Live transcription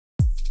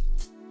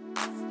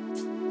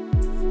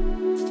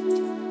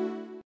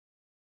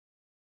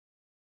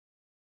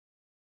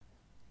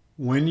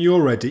When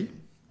you're ready,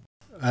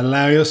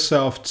 allow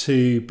yourself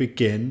to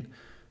begin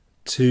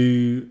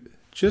to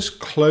just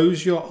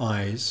close your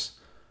eyes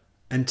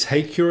and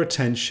take your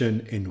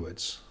attention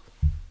inwards.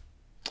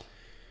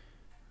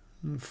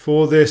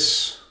 For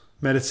this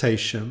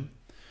meditation,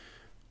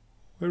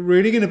 we're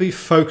really going to be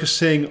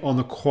focusing on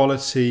the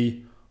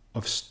quality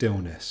of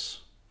stillness.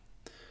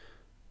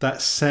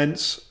 That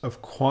sense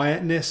of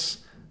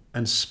quietness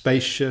and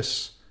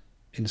spacious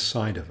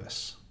inside of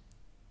us.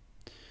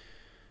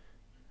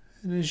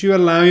 And as you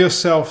allow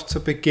yourself to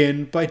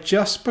begin by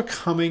just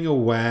becoming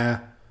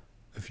aware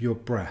of your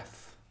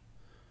breath.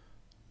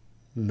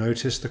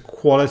 Notice the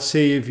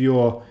quality of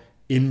your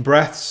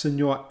in-breaths and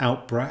your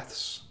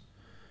out-breaths.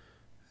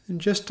 And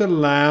just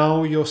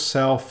allow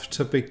yourself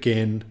to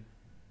begin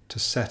to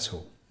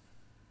settle.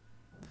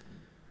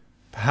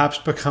 Perhaps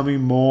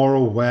becoming more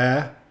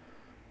aware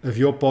of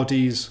your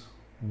body's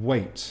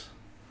weight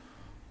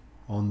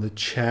on the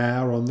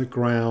chair, on the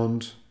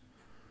ground,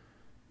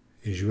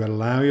 as you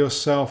allow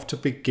yourself to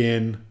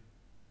begin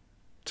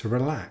to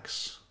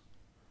relax,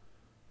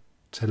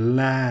 to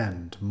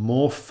land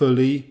more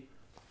fully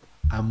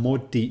and more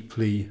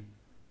deeply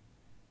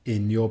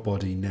in your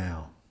body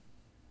now.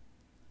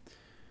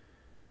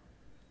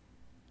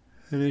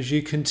 And as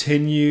you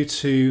continue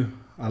to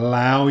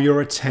allow your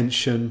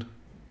attention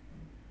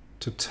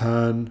to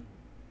turn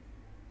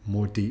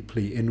more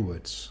deeply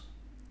inwards,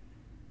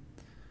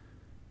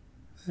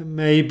 there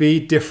may be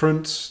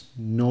different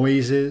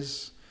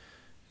noises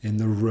in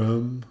the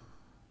room,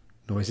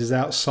 noises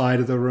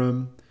outside of the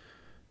room,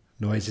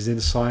 noises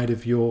inside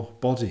of your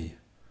body.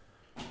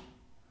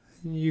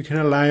 You can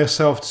allow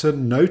yourself to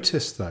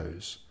notice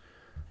those,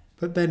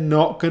 but they're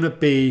not going to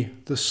be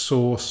the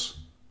source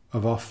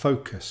of our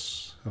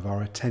focus, of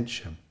our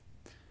attention.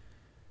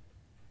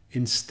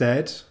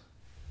 Instead,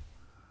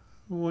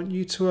 I want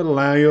you to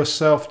allow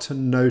yourself to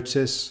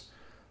notice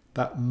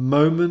that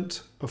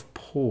moment of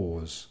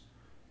pause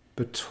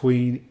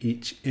between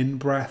each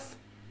in-breath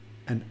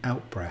and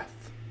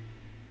out-breath.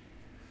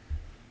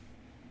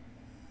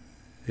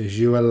 As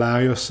you allow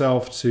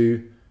yourself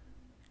to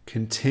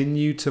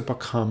continue to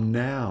become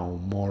now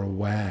more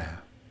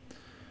aware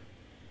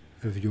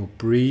of your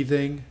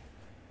breathing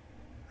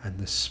and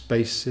the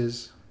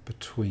spaces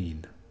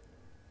between.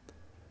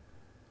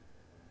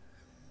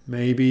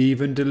 Maybe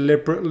even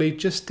deliberately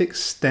just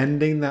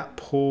extending that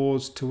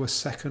pause to a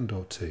second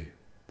or two.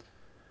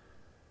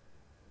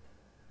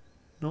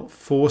 Not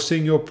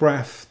forcing your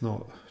breath,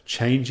 not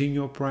changing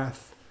your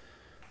breath,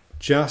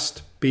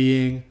 just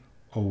being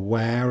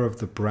aware of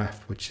the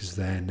breath which is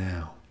there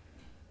now.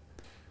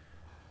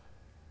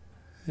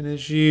 And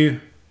as you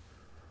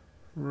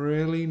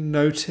really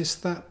notice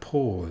that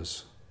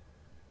pause,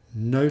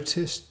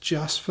 notice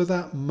just for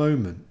that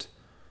moment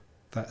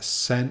that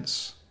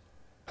sense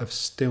of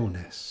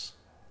stillness,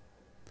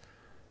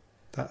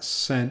 that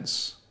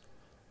sense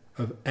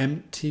of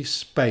empty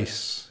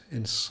space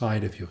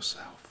inside of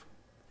yourself.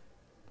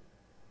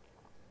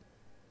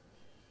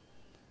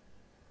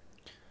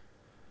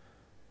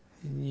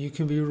 You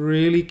can be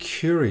really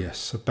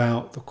curious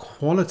about the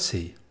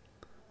quality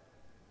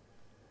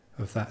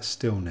of that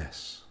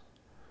stillness.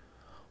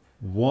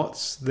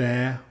 What's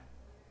there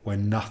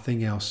when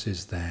nothing else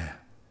is there?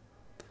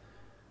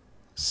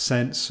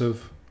 Sense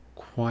of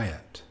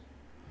quiet,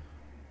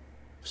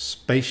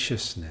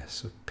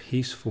 spaciousness, of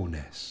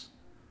peacefulness.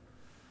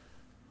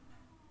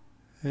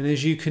 And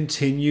as you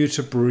continue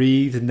to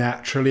breathe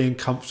naturally and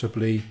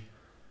comfortably,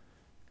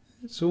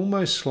 it's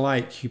almost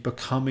like you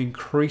become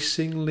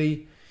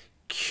increasingly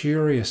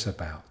curious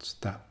about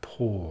that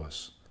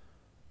pause.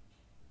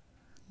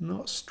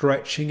 Not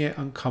stretching it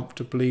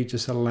uncomfortably,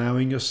 just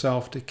allowing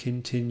yourself to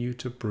continue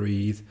to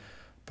breathe,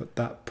 but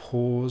that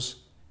pause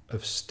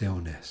of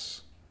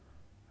stillness,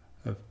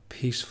 of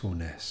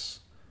peacefulness,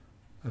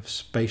 of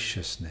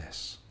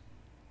spaciousness.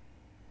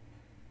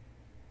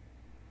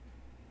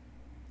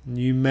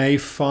 You may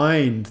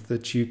find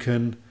that you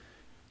can,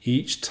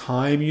 each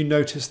time you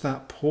notice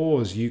that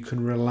pause, you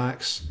can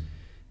relax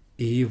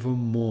even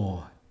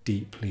more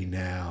deeply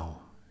now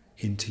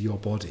into your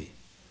body.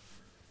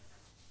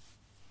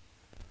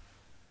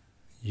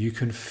 You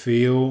can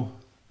feel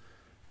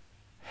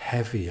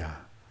heavier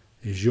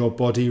as your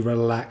body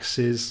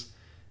relaxes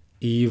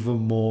even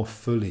more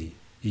fully,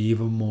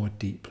 even more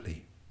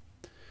deeply.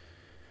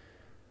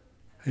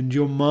 And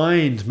your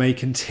mind may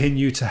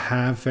continue to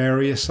have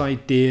various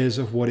ideas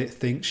of what it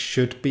thinks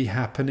should be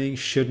happening,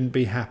 shouldn't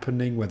be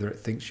happening, whether it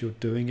thinks you're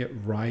doing it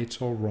right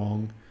or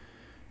wrong.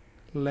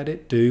 Let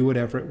it do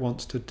whatever it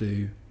wants to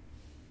do.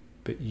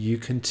 But you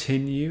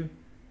continue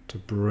to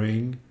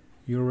bring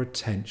your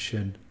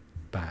attention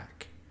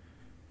back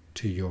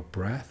to your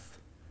breath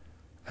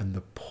and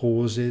the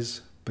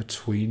pauses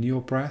between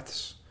your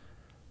breaths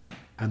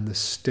and the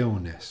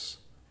stillness,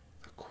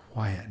 the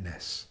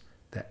quietness,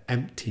 the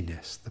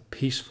emptiness, the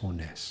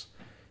peacefulness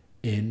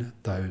in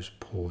those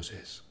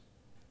pauses.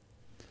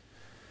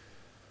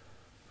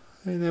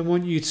 And I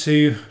want you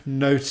to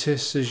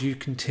notice as you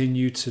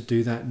continue to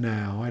do that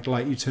now, I'd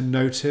like you to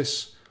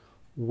notice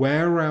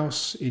where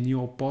else in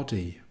your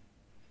body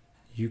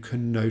you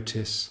can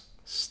notice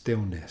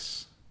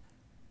stillness.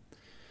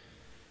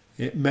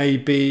 It may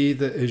be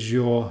that as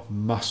your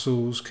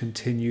muscles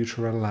continue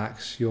to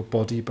relax, your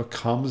body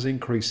becomes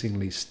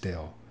increasingly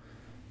still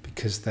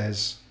because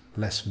there's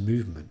less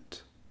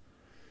movement.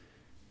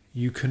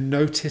 You can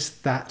notice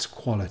that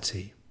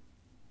quality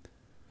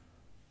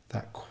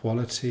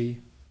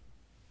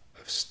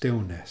of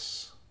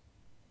stillness,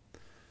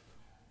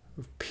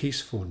 of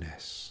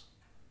peacefulness,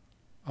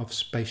 of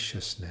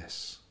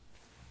spaciousness.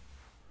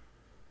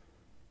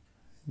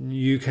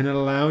 You can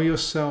allow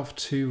yourself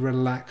to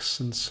relax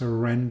and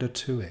surrender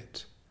to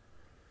it.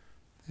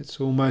 It's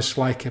almost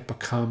like it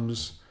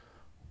becomes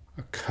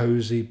a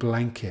cozy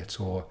blanket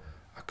or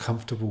a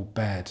comfortable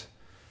bed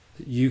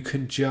that you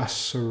can just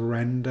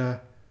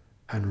surrender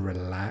and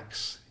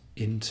relax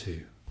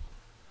into.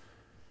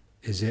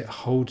 As it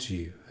holds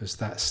you, as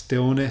that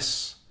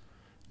stillness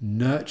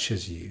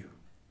nurtures you,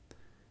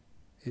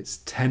 its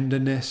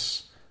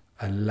tenderness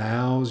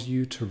allows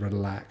you to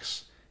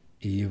relax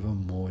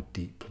even more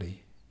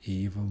deeply,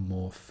 even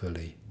more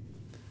fully.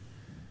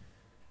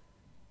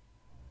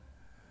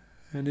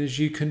 And as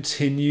you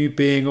continue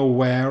being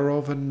aware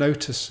of and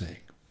noticing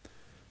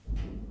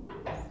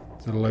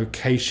the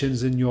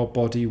locations in your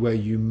body where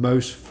you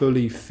most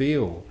fully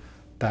feel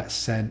that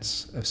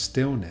sense of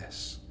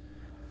stillness,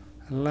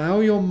 allow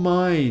your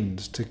mind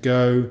to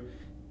go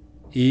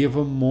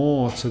even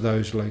more to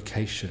those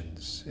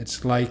locations.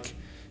 It's like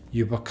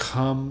you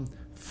become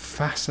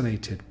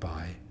fascinated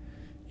by,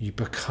 you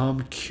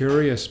become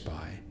curious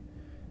by,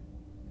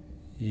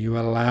 you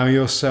allow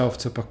yourself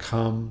to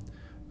become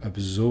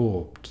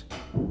absorbed,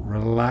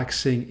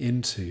 relaxing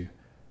into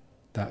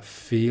that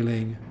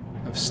feeling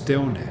of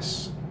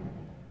stillness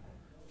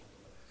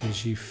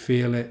as you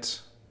feel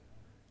it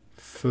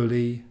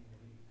fully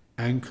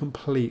and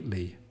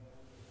completely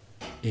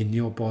in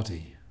your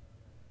body.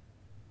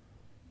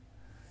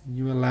 And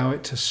you allow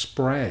it to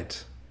spread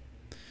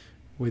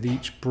with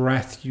each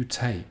breath you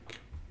take.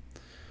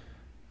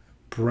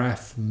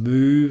 Breath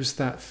moves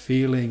that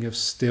feeling of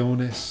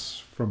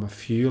stillness from a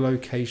few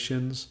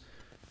locations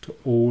to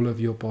all of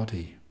your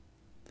body.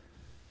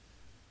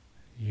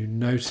 You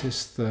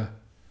notice the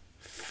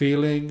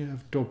feeling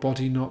of your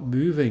body not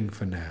moving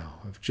for now,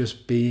 of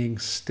just being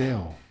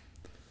still,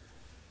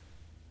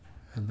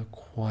 and the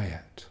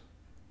quiet,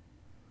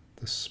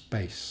 the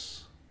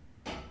space,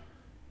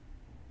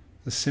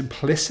 the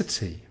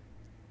simplicity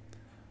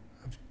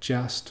of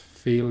just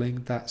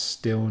feeling that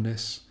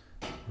stillness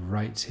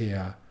right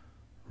here,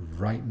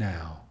 right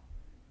now,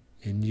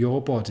 in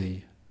your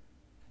body,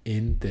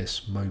 in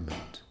this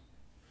moment.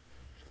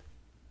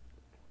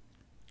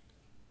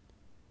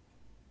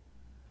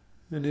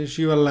 And as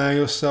you allow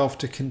yourself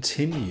to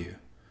continue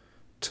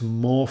to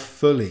more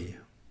fully,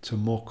 to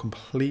more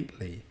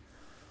completely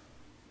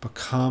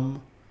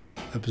become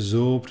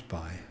absorbed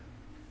by,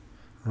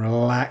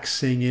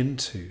 relaxing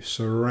into,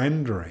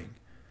 surrendering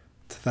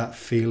to that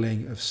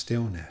feeling of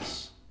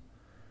stillness,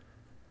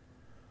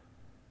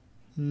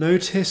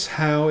 notice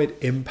how it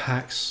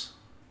impacts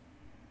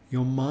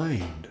your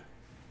mind.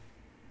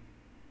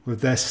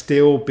 With there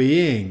still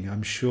being,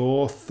 I'm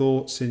sure,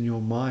 thoughts in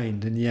your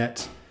mind, and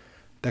yet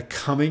they're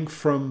coming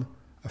from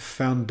a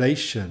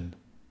foundation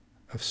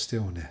of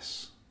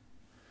stillness.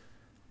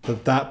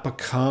 That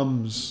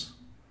becomes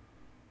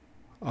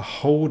a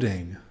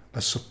holding,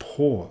 a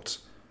support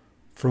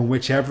from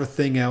which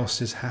everything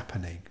else is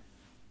happening.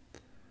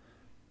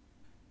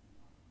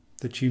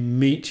 That you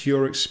meet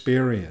your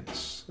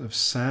experience of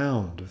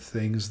sound, of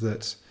things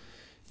that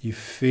you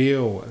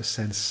feel as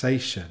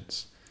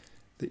sensations,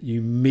 that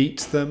you meet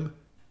them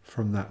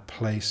from that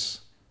place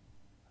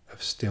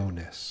of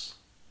stillness.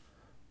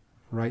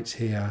 Right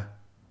here,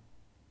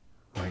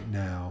 right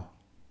now,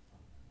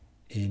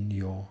 in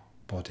your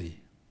body.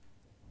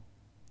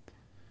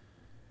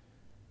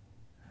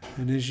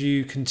 And as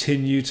you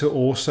continue to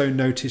also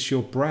notice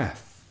your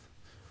breath,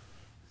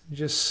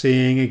 just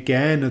seeing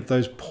again of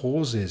those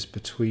pauses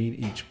between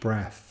each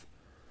breath,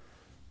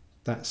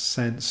 that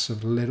sense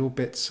of little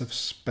bits of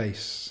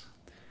space,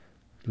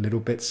 little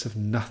bits of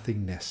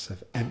nothingness,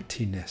 of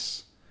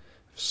emptiness,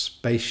 of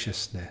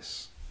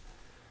spaciousness,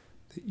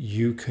 that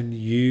you can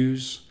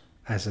use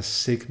as a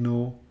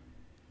signal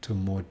to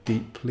more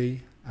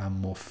deeply and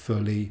more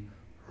fully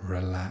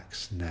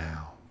relax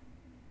now.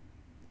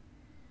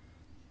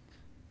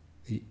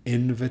 The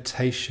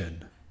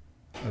invitation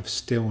of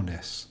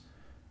stillness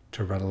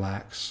to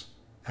relax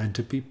and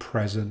to be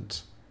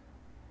present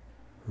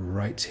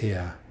right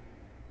here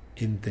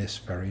in this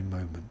very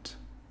moment.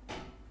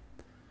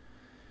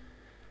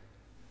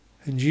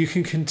 And you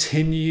can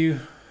continue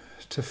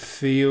to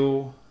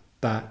feel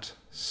that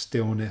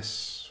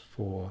stillness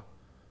for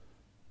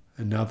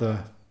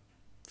another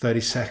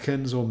 30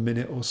 seconds or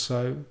minute or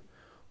so,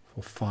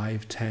 for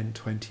 5, 10,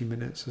 20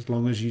 minutes, as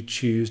long as you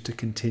choose to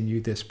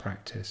continue this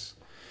practice.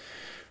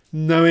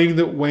 Knowing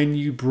that when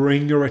you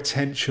bring your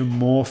attention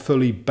more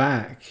fully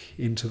back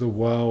into the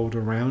world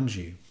around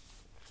you,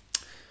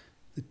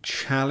 the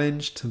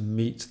challenge to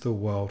meet the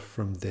world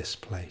from this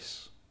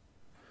place,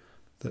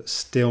 that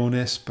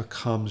stillness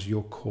becomes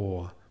your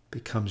core,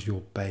 becomes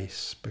your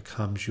base,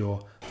 becomes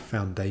your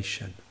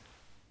foundation.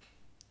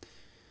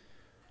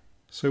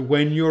 So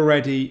when you're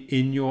ready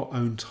in your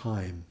own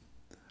time,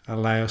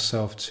 allow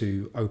yourself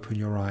to open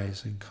your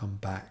eyes and come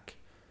back.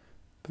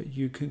 But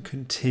you can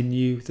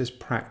continue this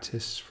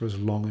practice for as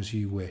long as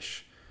you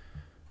wish,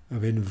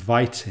 of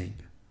inviting,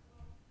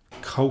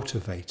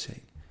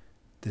 cultivating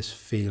this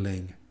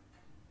feeling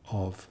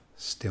of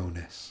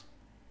stillness.